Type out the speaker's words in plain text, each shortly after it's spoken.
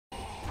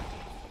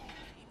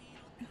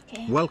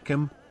Okay.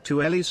 Welcome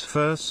to Ellie's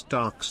first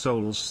Dark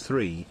Souls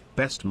 3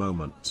 best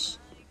moments.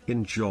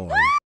 Enjoy.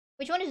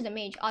 Which one is the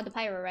mage? Oh, the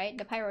pyro, right?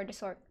 The pyro or the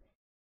sword.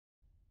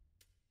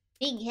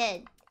 Big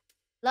head.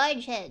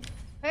 Large head.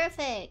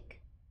 Perfect.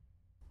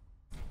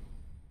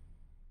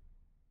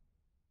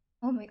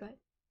 Oh my god.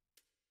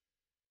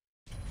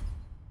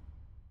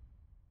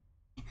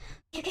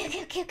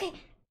 Okay.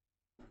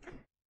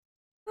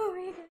 Oh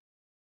my god.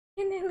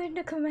 Can I learn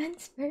the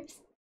commands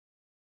first?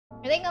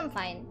 I think I'm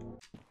fine.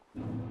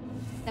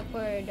 Except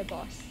for the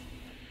boss.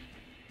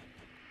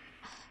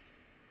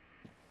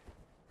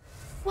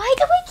 Why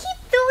do I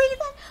keep doing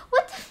that?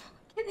 What the fuck?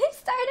 Can I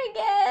start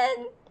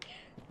again?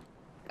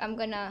 I'm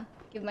gonna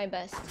give my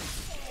best.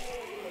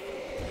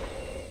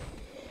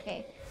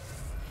 Okay.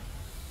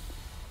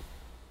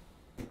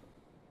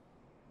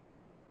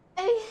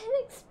 I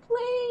can't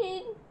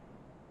explain.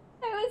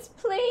 I was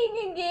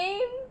playing a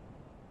game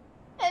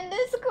and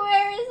the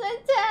square is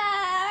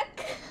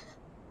attack.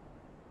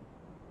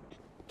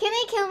 Can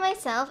I kill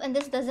myself and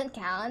this doesn't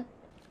count?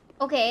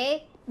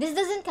 Okay. This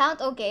doesn't count,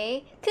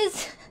 okay?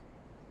 Cause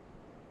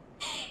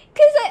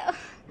I...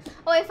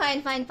 Oh,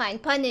 fine.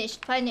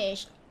 Punished.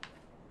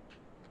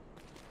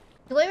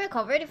 Do I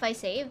recover it if I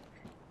save?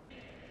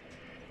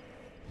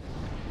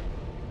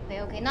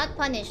 Okay. Not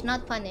punished.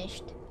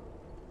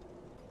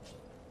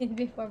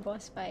 Before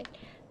boss fight.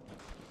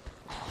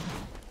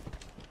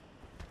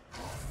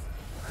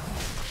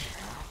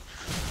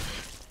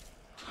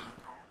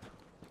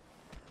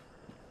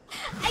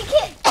 I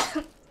can't...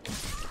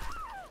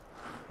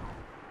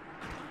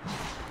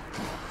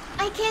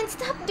 I can't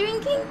stop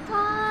drinking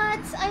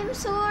pots. I'm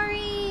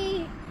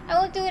sorry. I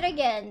won't do it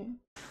again.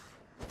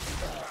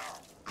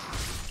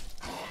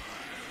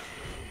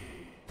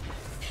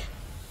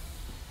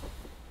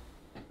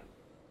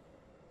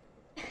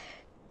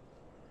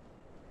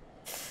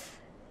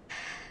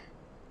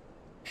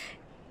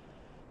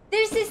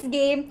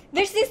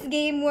 There's this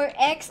game where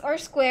X or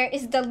square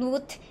is the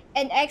loot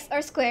and X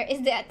or square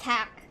is the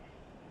attack.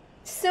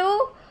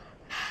 So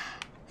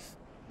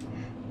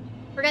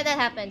forget that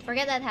happened.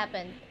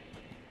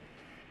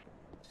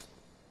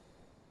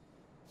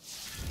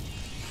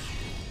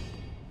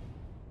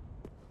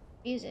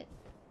 Use it.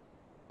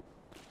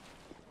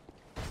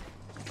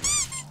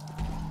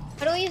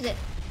 How do I use it?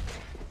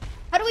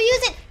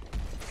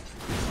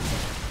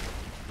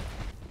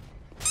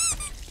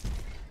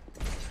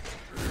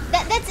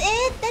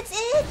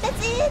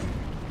 That's it.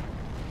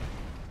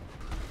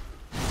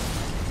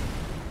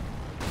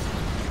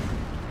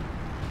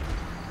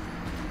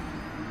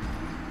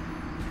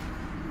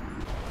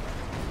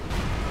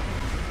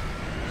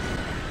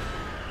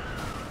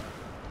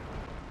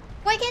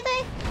 Why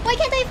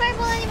can't I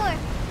fireball anymore?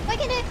 Why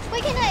can't I?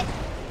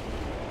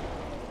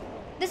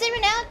 Does it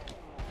run out?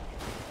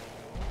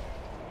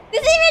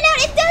 It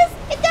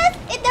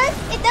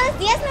does.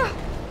 Yes, no.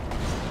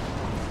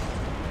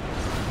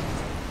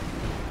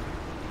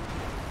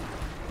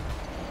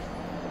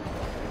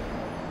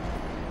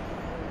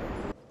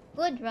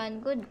 Good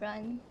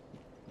run.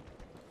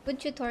 Good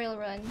tutorial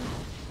run.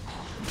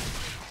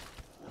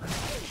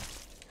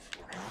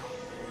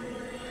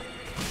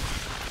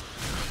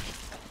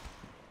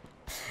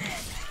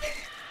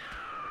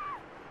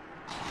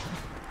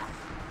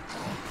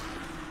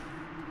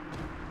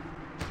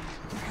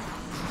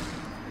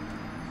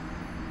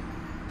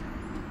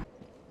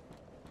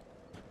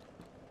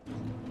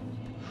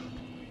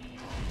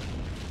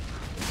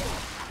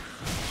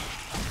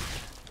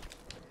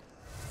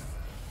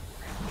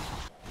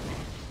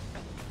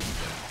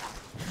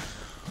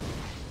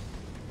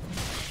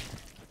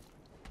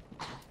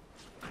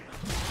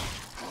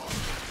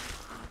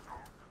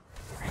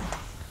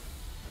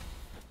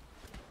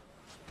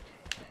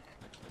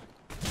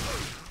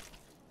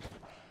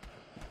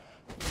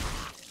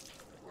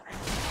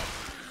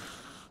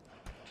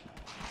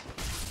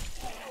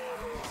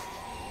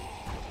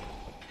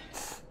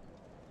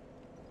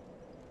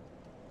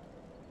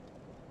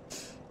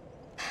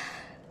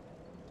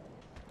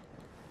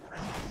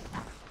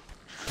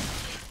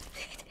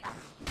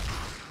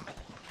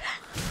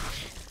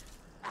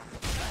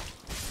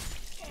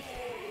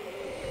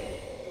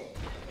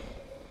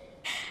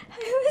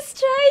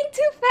 Trying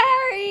to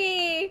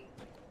parry.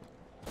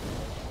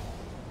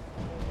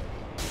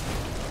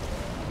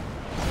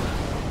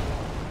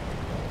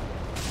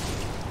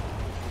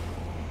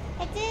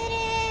 I did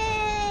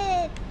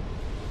it.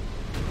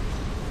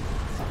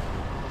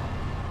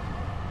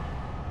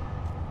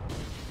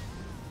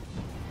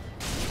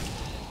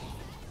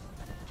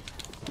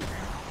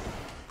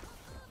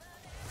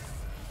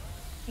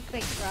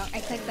 I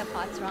clicked the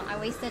pots wrong. I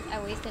wasted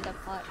a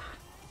pot.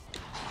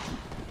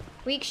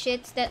 Weak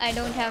shits that I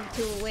don't have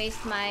to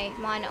waste my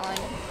mana on.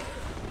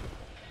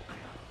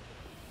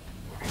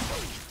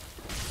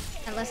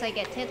 Unless I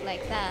get hit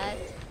like that.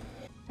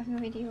 I have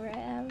no idea where I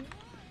am.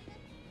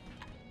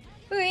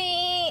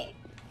 Wait!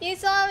 You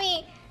saw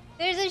me!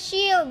 There's a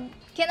shield!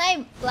 Can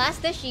I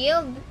blast the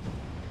shield?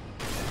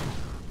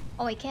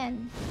 Oh, I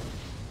can.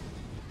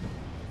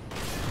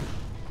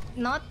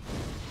 Not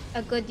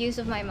a good use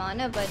of my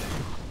mana, but...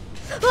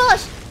 Oh!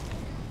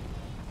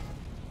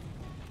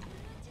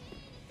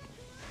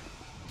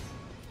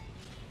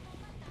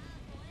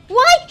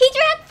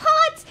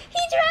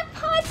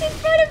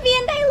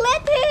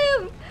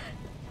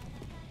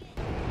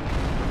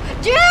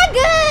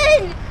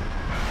 Dragon!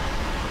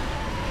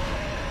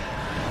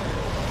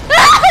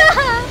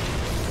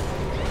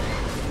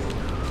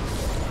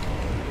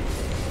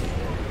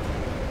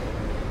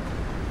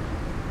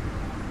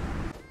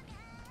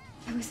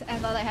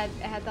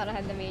 I thought I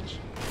had the mage.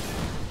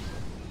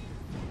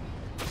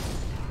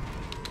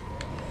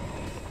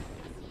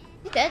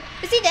 Is he dead?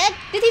 Is he dead?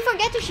 Did he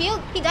forget to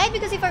shield? He died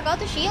because he forgot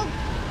to shield.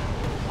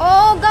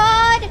 Oh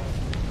god!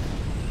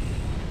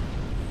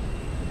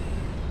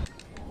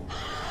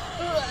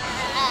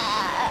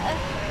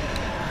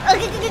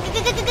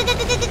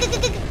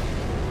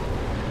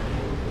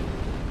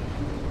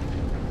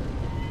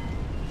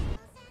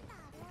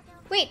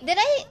 Wait, did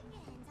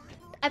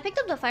I picked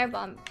up the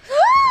firebomb.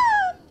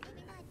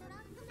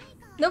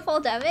 No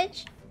fall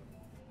damage?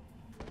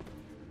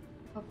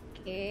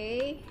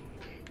 Okay.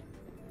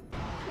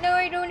 No,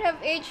 I don't have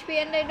HP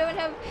and I don't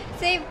have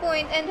save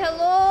point and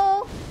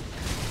hello?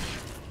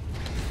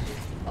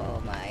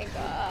 Oh my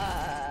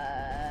god.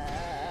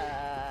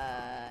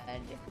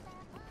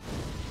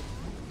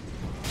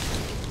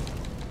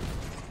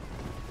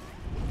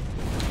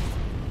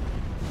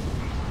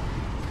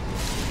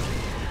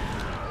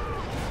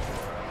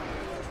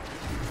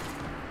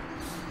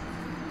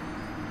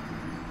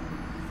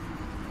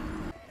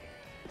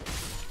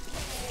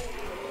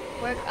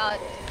 Work out.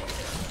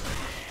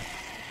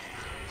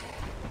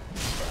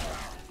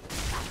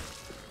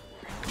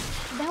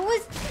 That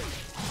was...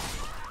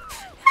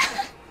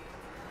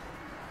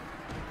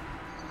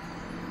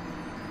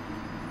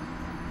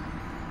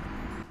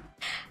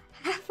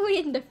 Halfway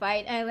in the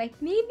fight, I'm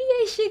like, maybe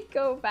I should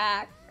go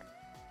back.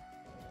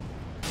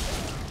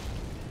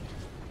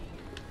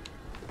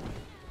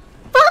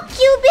 Fuck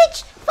you,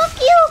 bitch!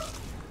 Fuck you!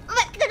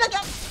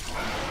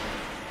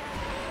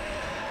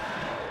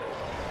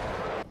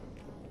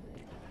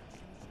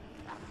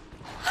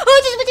 Oh,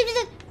 just...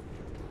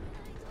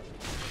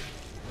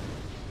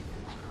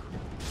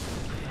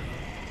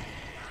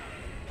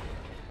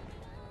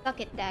 Suck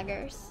it,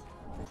 daggers.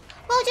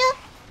 Mojo!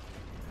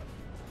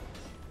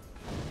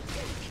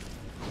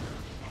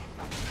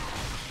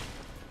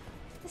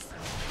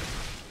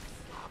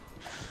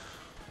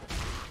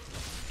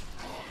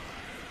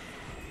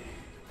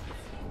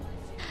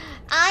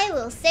 I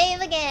will save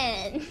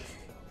again.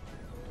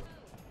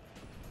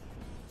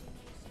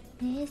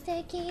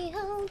 Mr.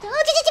 Keyhole.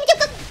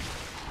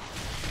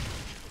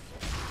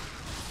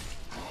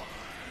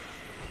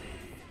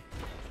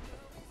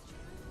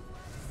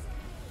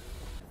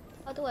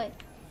 How do I?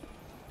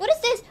 What is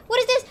this? What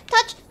is this?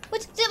 Touch!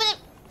 What's it?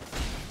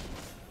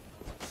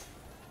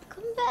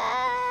 Come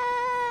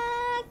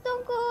back!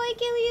 Don't go! I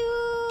kill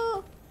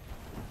you!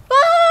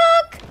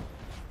 Fuck!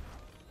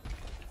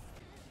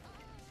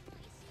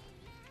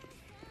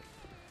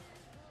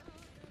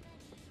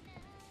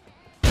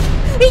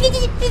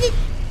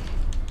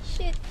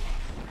 Shit.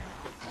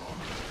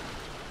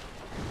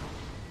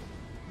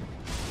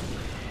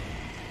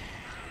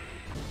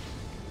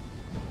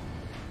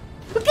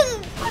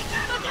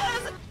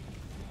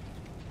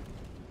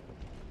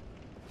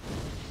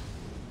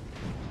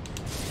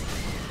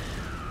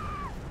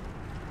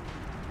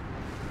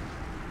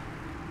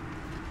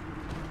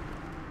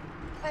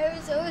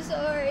 I'm so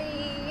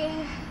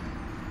sorry.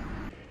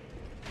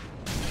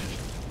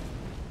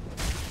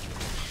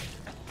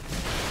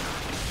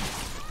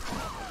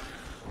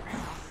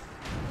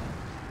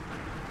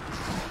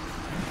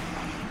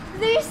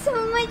 There's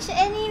so much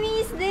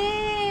enemies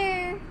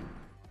there.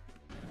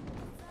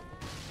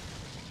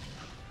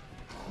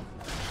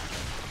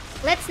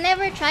 Let's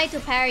never try to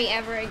parry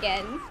ever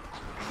again.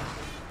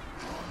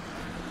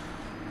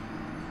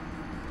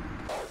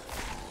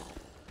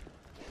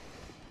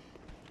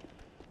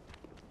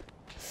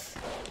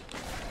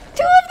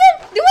 Two of them!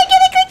 Can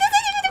I click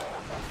this?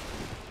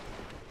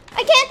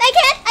 I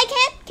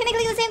can't! Can I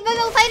click the same button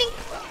while fighting?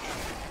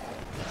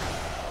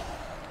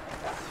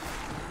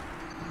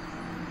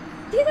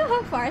 Do you know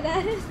how far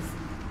that is?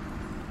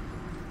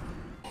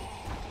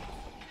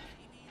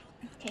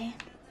 Okay.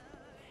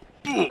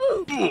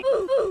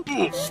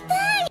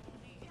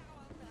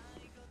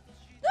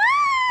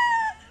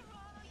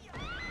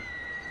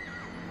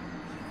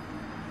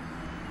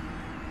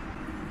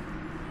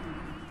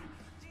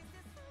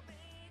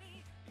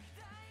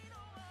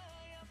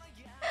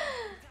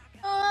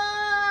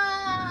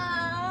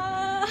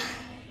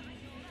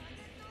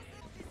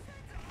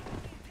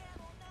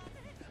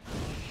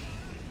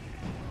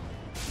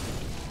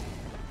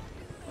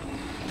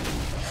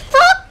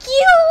 Fuck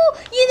you!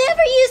 You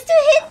never used to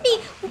hit me!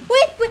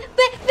 Wait.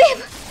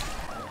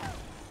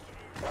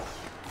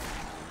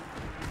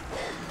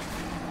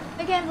 I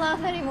can't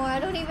laugh anymore. I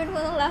don't even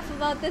want to laugh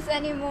about this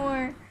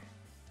anymore.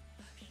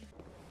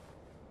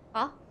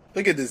 Huh?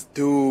 Look at this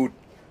dude.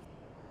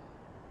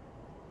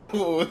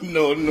 Oh,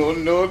 no.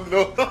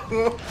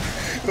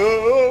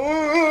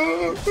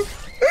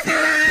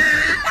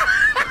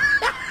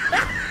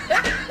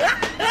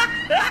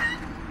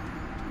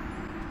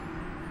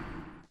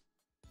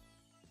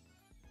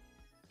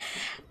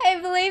 I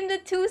blame the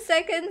 2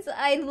 seconds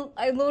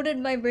I loaded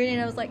my brain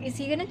and I was like, is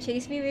he gonna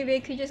chase me? Maybe I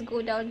could just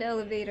go down the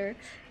elevator.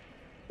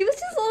 He was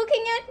just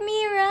looking at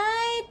me,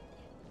 right?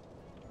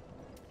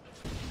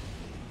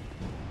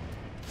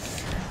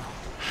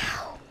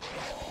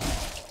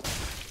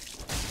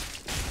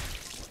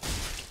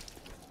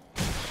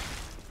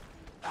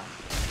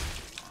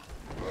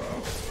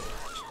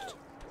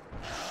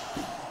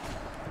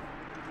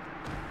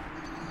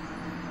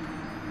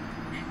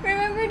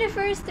 Remember the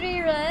first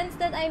 3 runs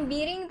that I'm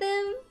beating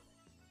them?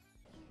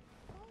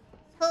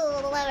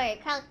 Oh,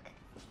 whatever, crack.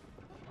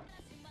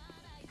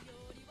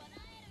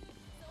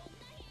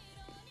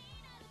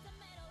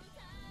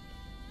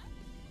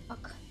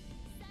 Fuck.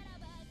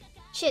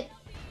 Shit.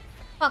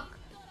 Fuck.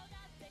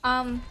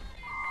 I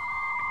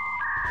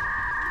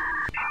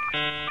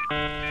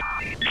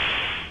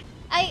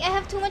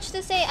have too much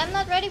to say. I'm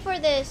not ready for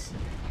this.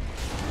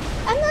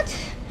 I'm not...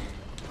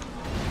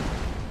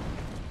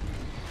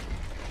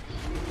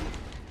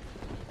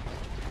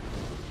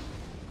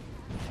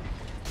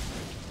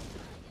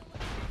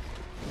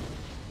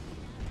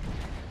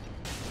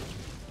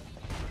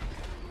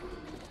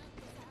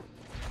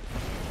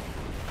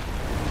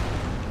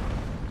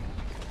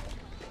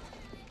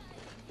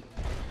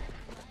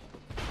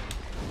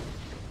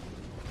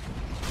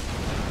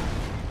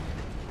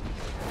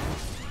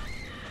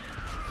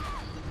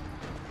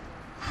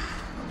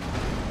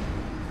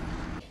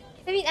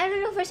 I mean, I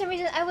don't know, for some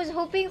reason I was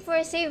hoping for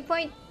a save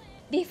point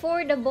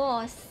before the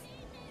boss.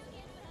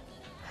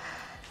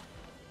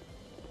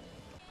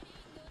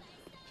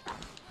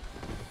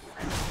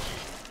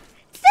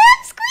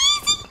 Stop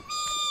squeezing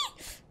me!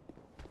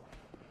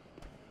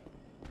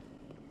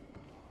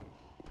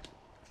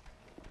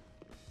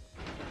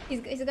 He's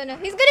gonna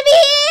be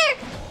here!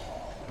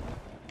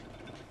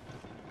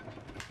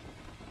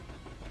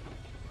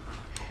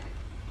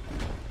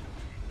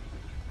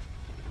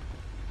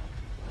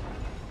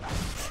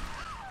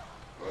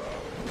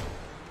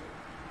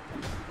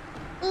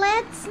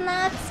 Let's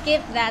not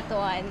skip that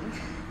one.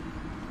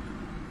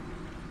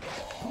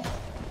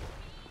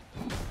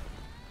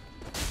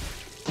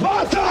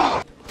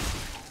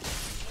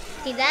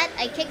 See that?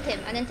 I kicked him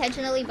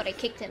unintentionally, but I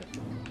kicked him.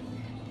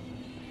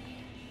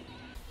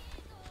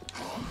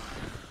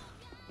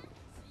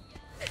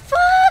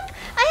 Fuck!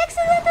 I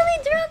accidentally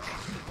dropped.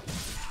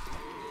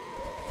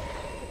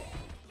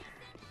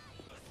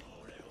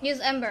 Use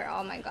Ember.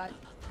 Oh my god.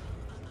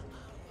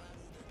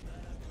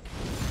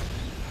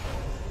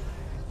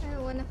 I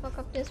wanna fuck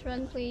up this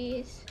run,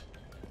 please.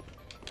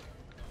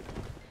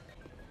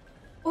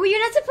 Oh, you're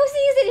not supposed to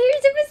use it here.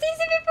 You're supposed to use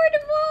it before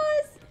the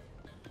boss.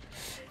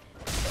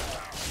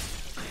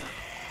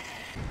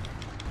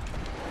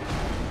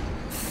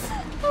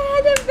 I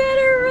had a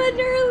better run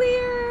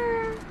earlier.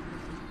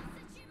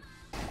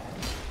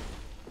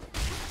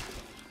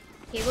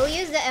 Okay, we'll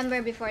use the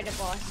Ember before the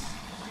boss.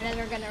 And then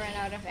we're gonna run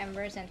out of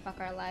Embers and fuck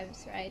our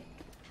lives, right?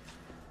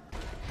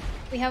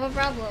 We have a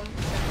problem.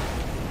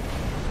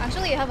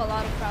 Actually, you have a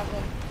lot of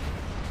problems.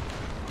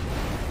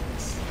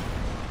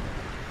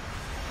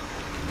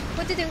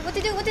 What to do? What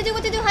to do? What to do?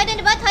 What to do? Hide in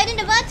the butt! Hide in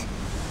the butt!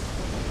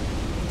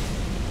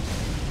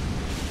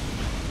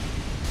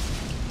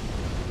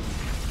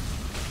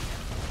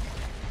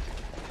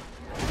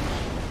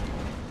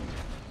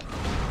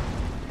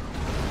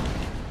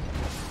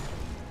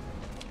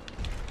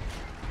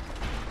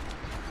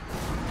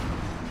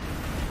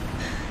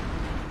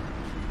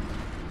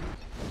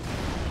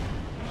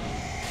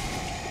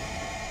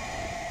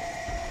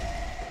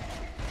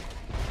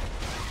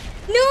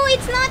 No,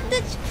 it's not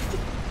the...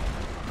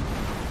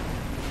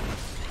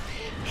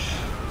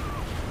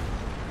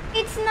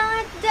 It's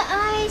not the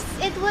ice,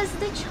 it was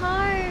the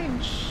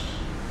charge.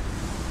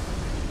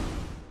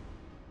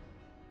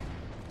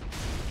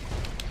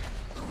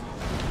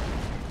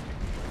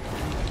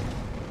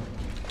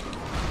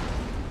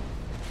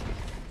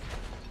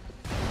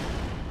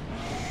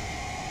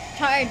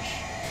 Charge.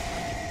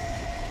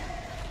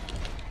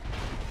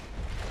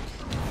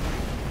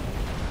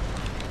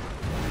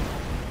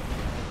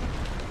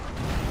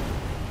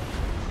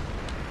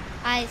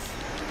 Ice.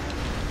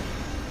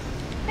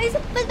 Ice,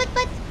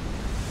 but.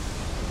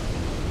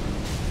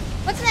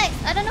 What's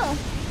next? I don't know.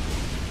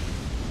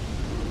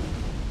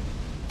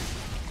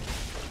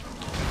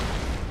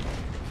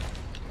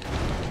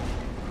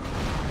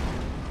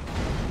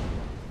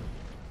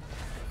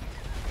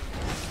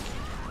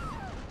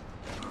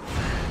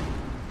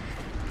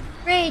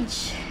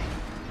 Rage.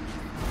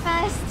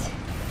 Fast.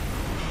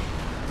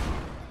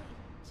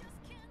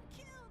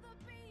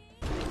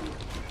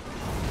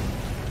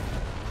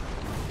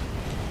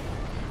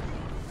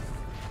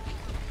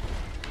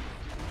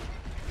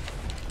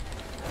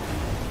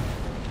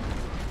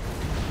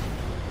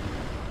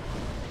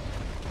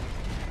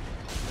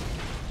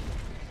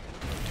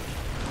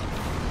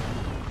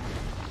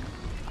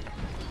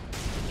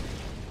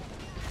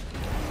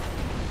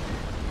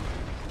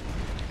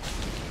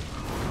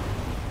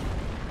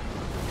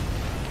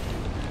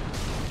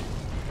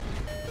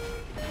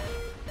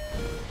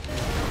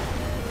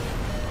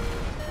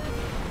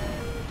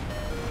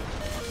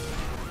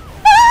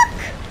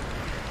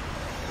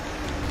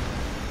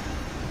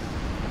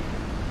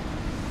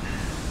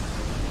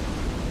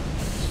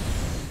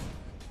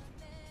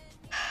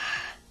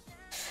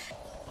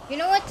 You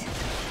know what?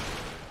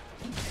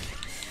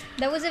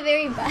 That was a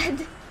very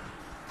bad.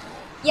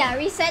 Yeah,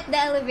 reset the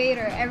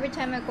elevator. Every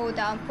time I go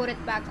down, put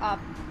it back up.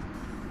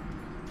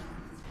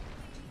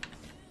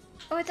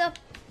 Oh, it's up.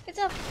 It's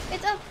up.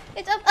 It's up.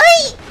 It's up.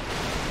 Ay!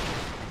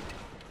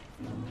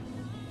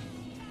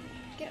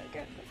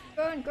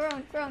 Go around, go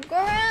around, go around, go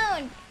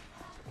around!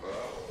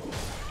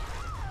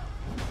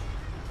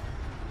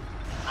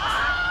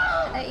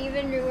 I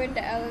even ruined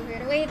the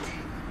elevator. Wait.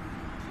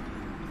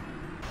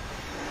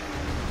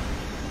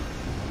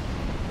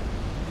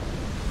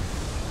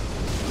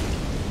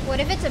 What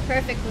if it's a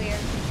perfect clear?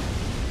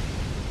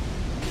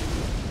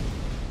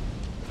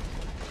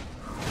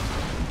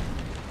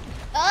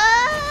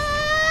 Ah!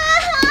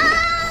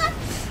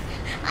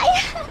 I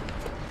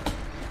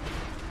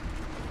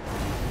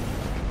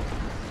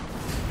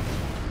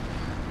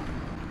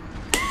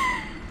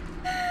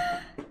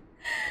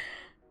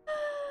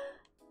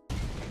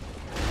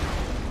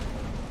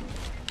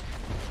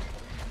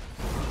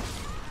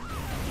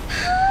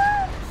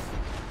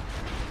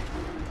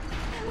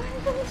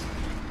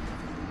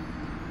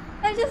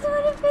I just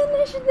want to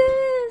finish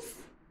this.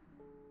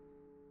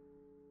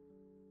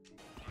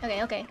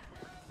 Okay, okay.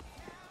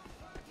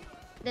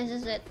 This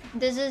is it.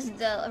 This is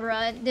the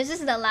run. This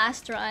is the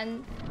last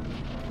run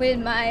with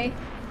my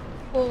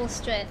full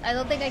strength. I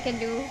don't think I can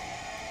do.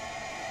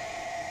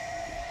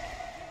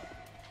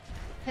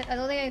 I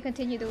don't think I can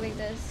continue doing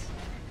this.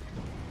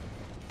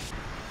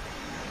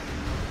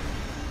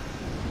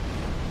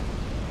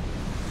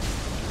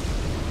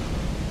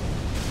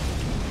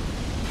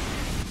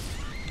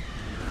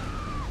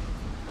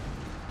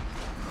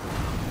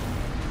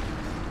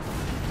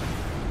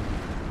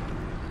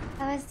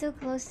 I was too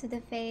close to the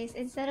face.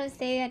 Instead of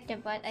staying at the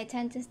butt, I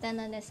tend to stand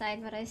on the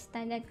side, but I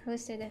stand that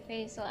close to the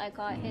face, so I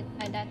got hit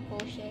by that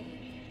bullshit.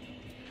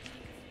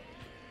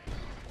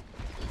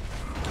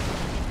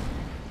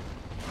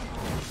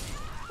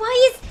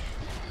 Why is...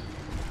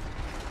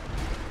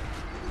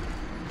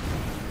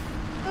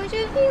 Don't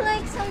you feel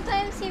like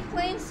sometimes he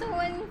plays so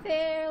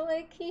unfair?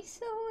 Like, he's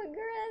so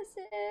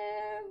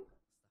aggressive.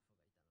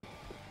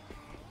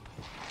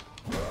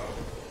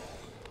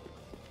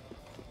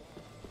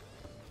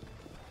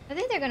 I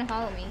think they're gonna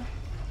follow me.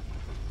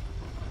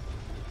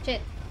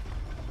 Shit.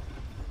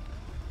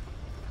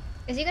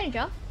 Is he gonna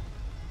drop?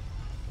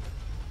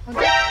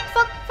 Okay.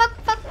 Fuck, fuck,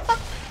 fuck, fuck!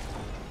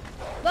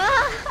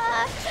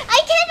 Ah,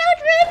 I can't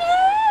outrun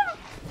him!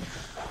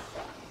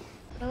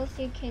 Both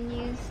you can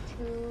use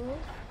to...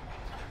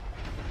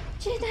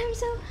 Shit, I'm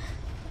so...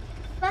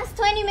 Last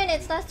 20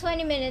 minutes, last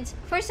 20 minutes.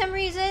 For some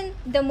reason,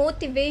 the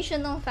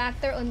motivational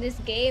factor on this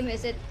game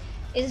is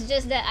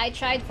just that I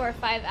tried for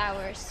 5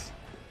 hours.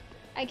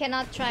 I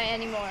cannot try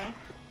anymore.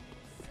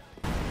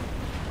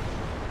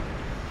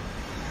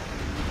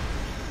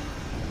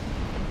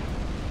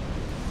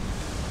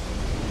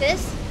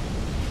 This?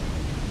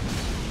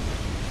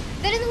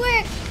 Didn't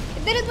work!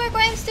 It didn't work or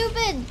I'm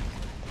stupid!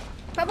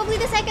 Probably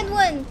the second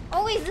one!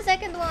 Always the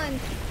second one!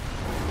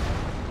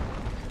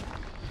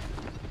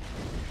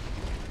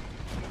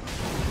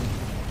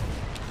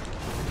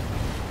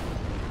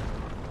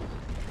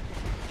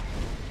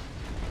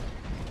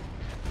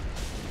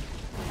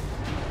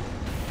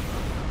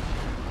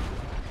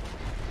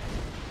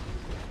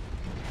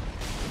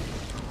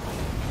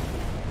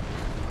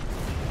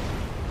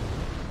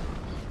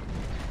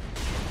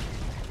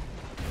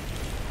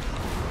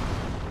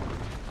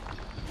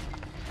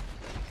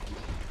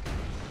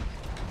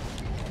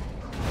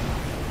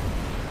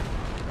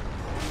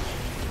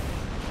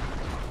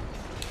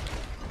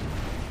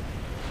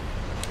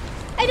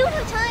 I don't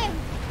have time!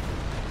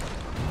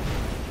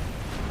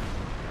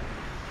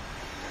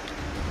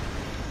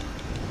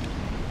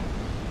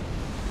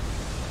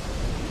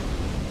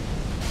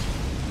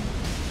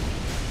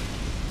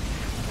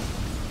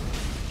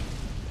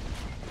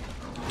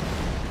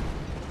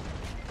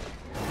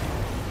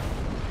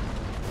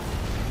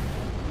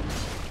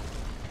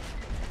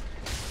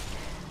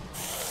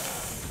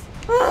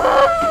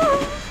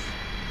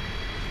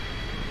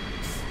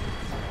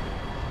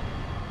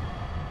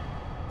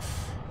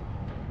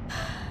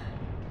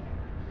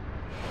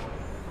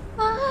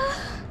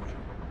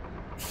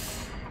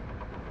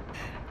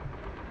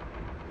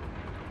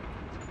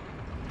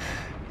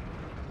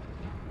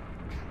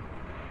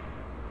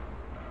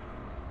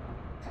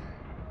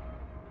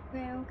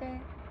 Okay.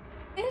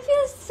 It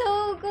feels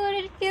so good.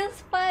 It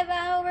feels 5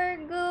 hour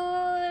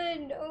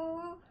good. Oh